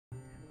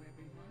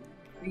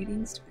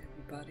Greetings to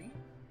everybody.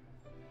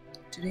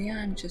 Today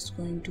I am just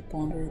going to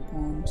ponder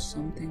upon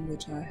something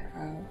which I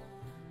have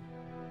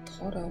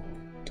thought up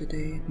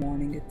today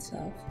morning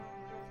itself,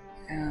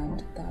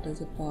 and that is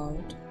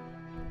about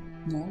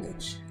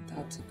knowledge.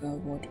 That's about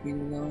what we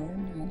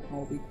learn and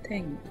how we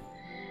think.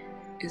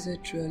 Is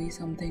it really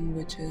something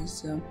which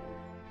is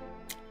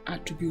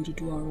attributed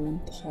to our own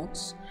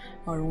thoughts,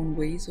 our own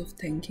ways of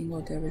thinking,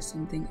 or there is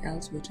something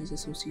else which is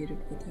associated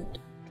with it?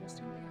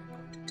 Interestingly,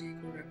 I'm going to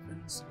take a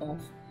reference of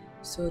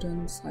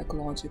certain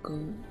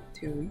psychological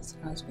theories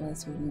as well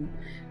as certain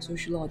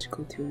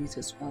sociological theories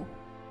as well.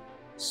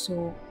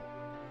 So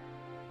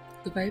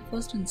the very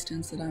first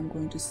instance that I'm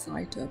going to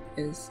cite up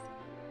is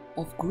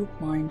of group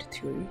mind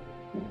theory,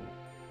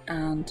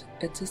 and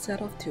it's a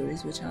set of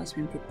theories which has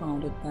been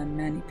propounded by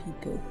many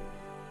people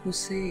who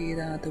say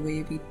that the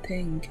way we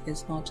think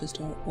is not just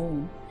our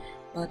own,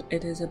 but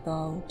it is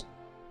about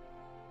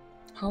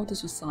how the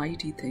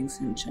society thinks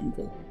in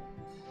general.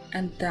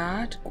 And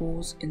that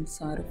goes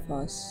inside of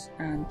us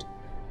and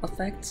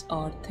affects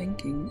our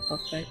thinking,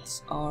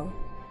 affects our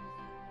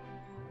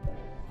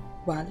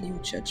value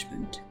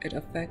judgment. It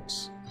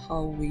affects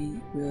how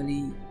we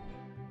really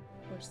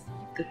perceive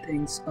the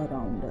things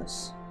around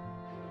us.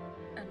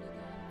 And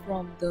again,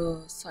 from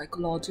the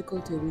psychological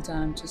theories,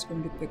 I'm just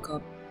going to pick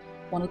up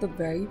one of the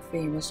very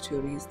famous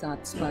theories,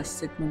 that's by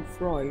Sigmund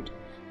Freud,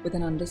 with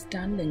an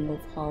understanding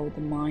of how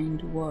the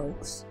mind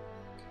works.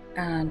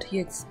 And he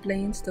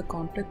explains the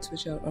conflicts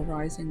which are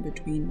arising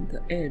between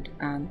the id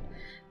and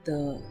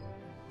the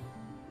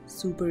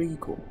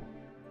superego,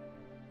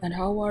 and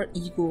how our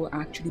ego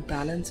actually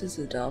balances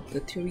it up.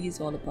 The theory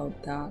is all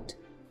about that.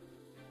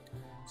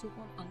 So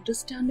upon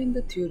understanding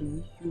the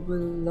theory, you will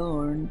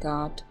learn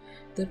that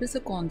there is a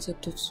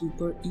concept of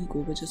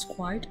superego which is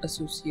quite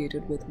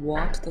associated with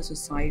what the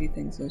society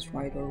thinks is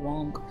right or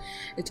wrong.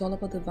 It's all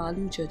about the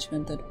value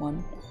judgment that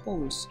one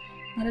holds.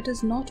 And it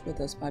is not with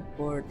us by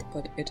birth,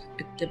 but it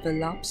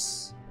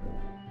develops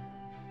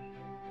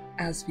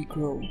as we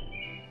grow.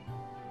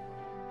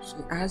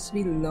 So as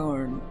we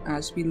learn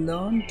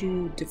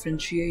to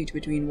differentiate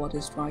between what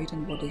is right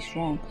and what is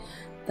wrong,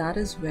 that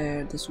is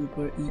where the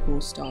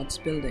superego starts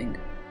building.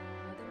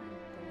 Another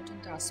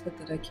important aspect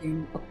that I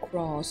came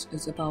across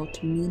is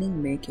about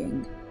meaning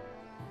making.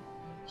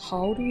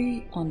 How do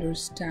we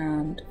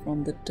understand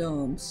from the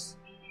terms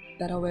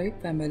that are very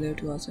familiar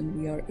to us and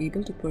we are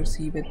able to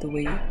perceive it the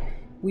way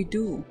we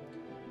do?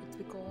 It's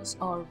because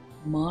our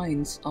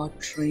minds are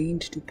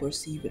trained to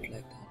perceive it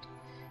like that.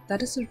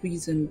 That is the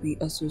reason we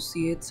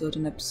associate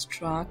certain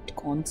abstract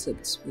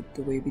concepts with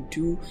the way we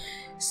do,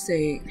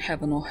 say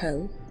heaven or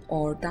hell,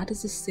 or that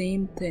is the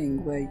same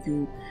thing where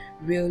you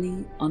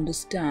really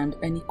understand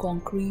any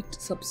concrete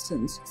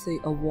substance, say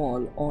a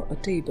wall or a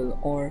table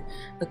or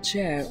a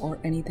chair or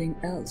anything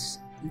else.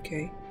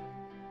 Okay?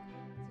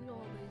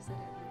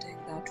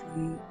 That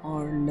we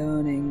are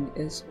learning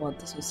is what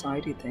the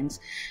society thinks.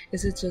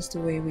 Is it just the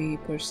way we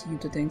perceive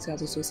the things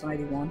as the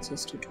society wants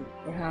us to do?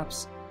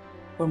 Perhaps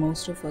for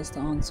most of us the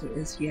answer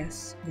is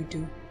yes, we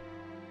do.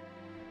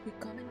 We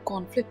come in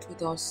conflict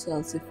with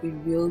ourselves if we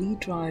really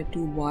try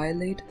to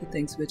violate the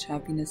things which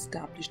have been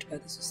established by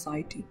the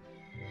society.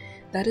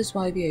 That is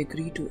why we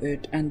agree to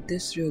it, and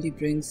this really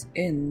brings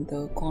in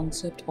the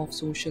concept of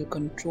social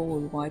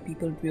control, why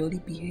people really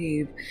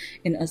behave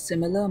in a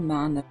similar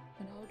manner.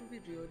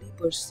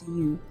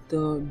 Perceive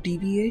the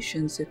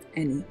deviations, if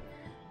any,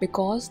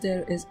 because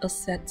there is a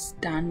set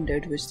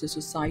standard which the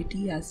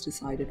society has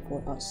decided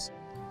for us.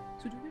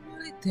 So do we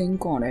really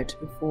think on it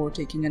before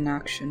taking an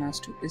action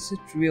as to, is it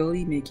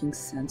really making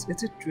sense?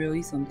 Is it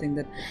really something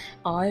that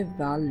I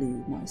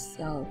value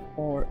myself,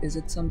 or is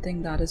it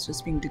something that is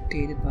just being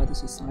dictated by the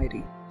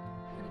society?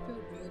 And if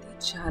you're really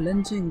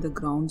challenging the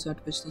grounds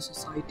at which the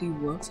society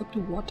works, up to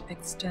what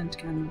extent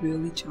can you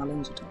really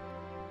challenge it up?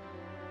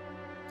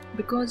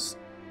 Because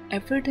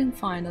everything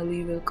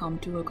finally will come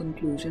to a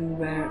conclusion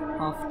where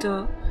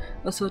after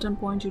a certain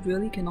point you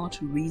really cannot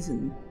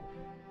reason.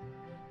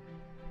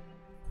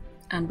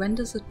 And when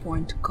does that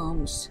point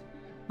comes?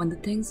 When the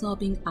things are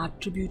being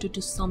attributed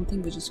to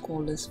something which is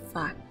called as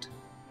fact,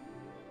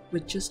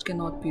 which just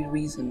cannot be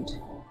reasoned.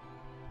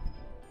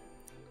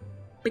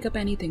 Pick up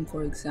anything,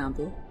 for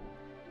example.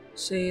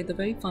 Say the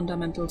very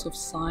fundamentals of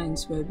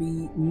science, where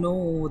we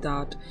know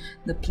that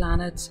the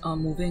planets are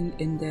moving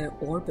in their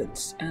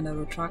orbits and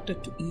are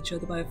attracted to each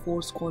other by a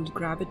force called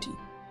gravity.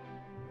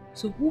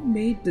 So who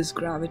made this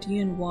gravity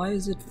and why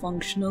is it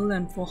functional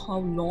and for how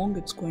long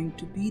it's going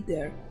to be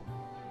there?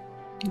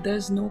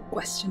 There's no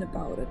question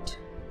about it.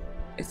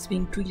 It's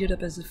being treated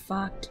up as a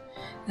fact,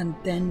 and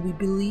then we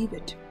believe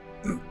it.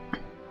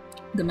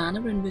 The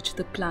manner in which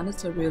the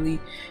planets are really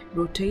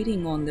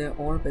rotating on their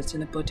orbits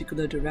in a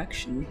particular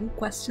direction, who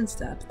questions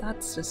that?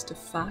 That's just a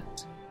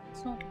fact.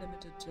 It's not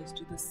limited just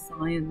to the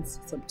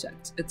science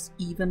subjects, it's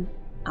even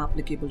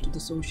applicable to the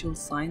social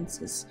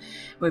sciences,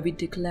 where we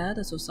declare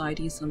the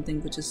society is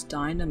something which is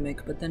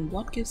dynamic, but then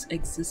what gives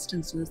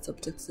existence to the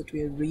subjects that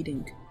we are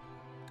reading?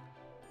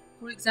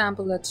 For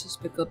example, let's just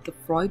pick up the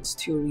Freud's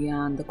theory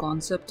and the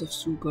concept of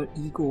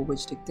superego,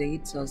 which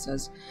dictates us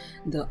as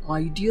the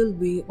ideal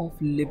way of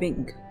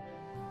living,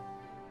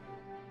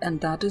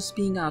 and that is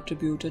being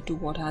attributed to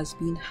what has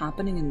been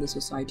happening in the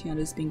society and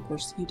is being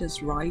perceived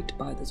as right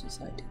by the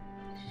society.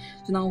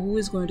 So now who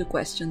is going to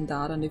question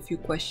that? And if you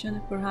question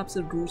it, perhaps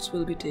the roots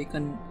will be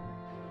taken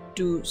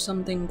to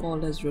something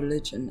called as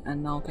religion,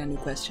 and now can you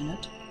question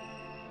it?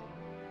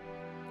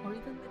 Or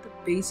even with the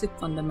basic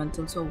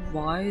fundamentals of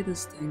why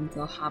these things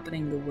are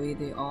happening the way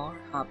they are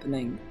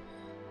happening.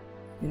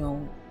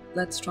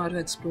 Let's try to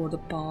explore the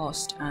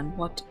past and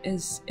what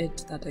is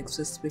it that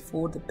exists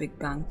before the Big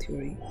Bang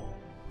theory.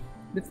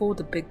 Before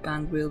the Big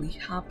Bang really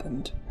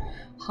happened,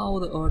 how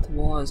the earth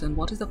was and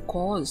what is the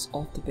cause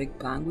of the Big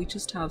Bang. We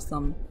just have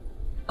some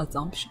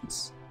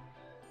assumptions.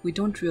 We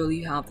don't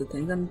really have the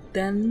things, and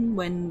then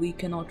when we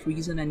cannot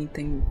reason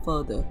anything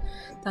further,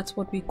 that's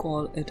what we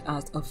call it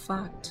as a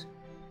fact.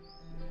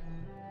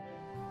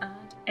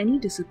 And any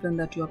discipline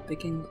that you are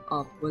picking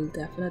up will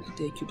definitely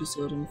take you to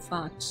certain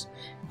facts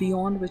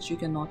beyond which you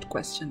cannot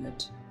question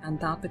it. And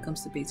that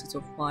becomes the basis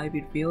of why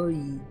we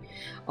really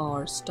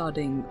are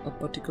studying a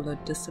particular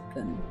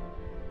discipline.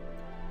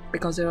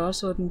 Because there are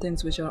certain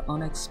things which are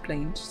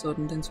unexplained,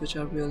 certain things which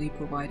are really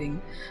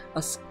providing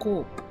a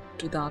scope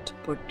to that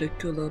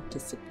particular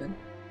discipline.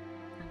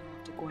 And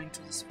after going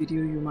through this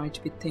video, you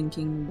might be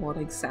thinking, what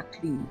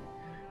exactly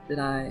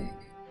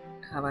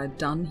have I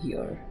done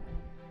here?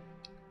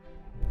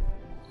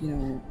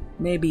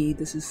 Maybe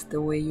this is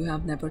the way you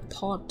have never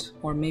thought,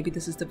 or maybe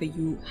this is the way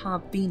you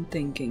have been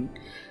thinking,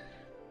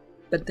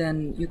 but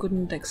then you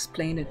couldn't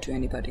explain it to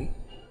anybody.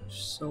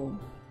 So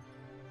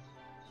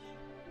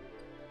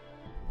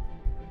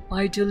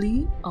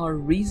ideally, our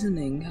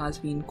reasoning has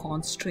been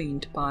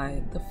constrained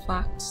by the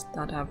facts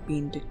that have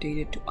been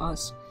dictated to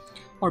us,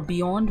 or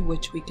beyond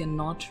which we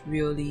cannot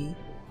really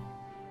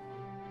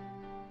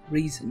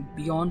reason,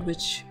 beyond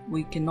which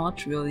we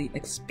cannot really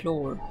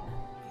explore,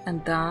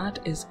 and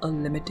that is a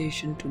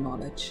limitation to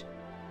knowledge.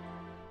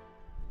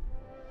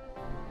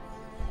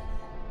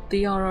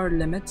 They are our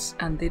limits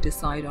and they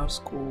decide our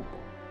scope.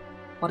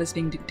 What is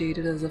being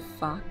dictated as a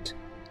fact,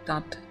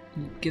 that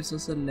gives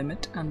us a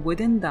limit, and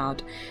within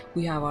that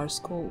we have our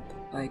scope,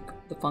 like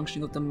the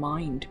functioning of the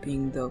mind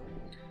being the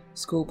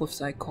scope of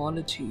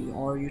psychology,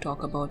 or you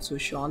talk about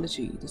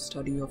sociology, the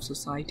study of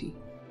society,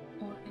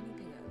 or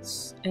anything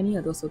else. Any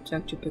other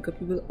subject you pick up,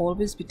 you will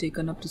always be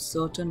taken up to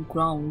certain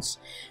grounds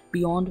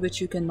beyond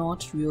which you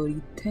cannot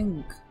really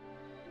think.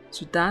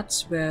 So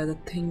that's where the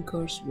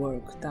thinkers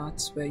work,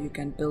 that's where you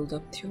can build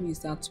up theories,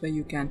 that's where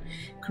you can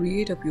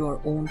create up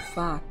your own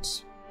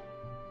facts.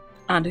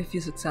 And if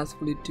you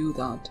successfully do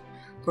that,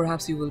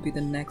 perhaps you will be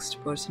the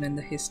next person in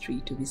the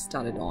history to be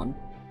studied on.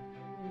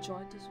 If you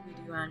enjoyed this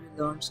video and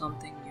you learned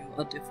something new,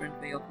 a different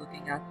way of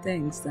looking at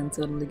things, then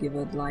certainly give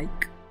it a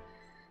like,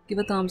 give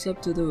a thumbs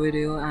up to the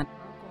video, and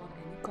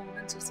if you've got any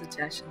comments or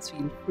suggestions,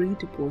 feel free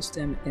to post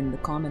them in the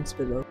comments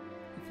below.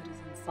 If it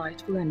is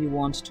insightful and you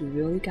want to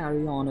really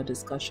carry on a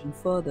discussion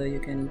further, you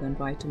can even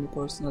write to me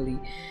personally.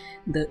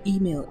 The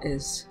email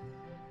is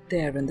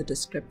there in the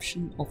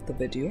description of the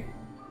video.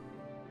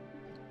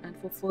 And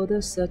for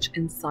further such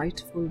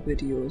insightful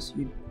videos,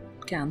 you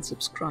can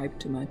subscribe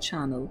to my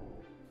channel,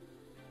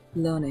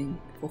 Learning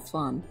for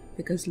Fun,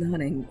 because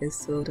learning is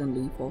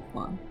certainly for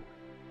fun.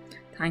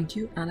 Thank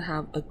you and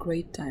have a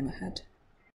great time ahead.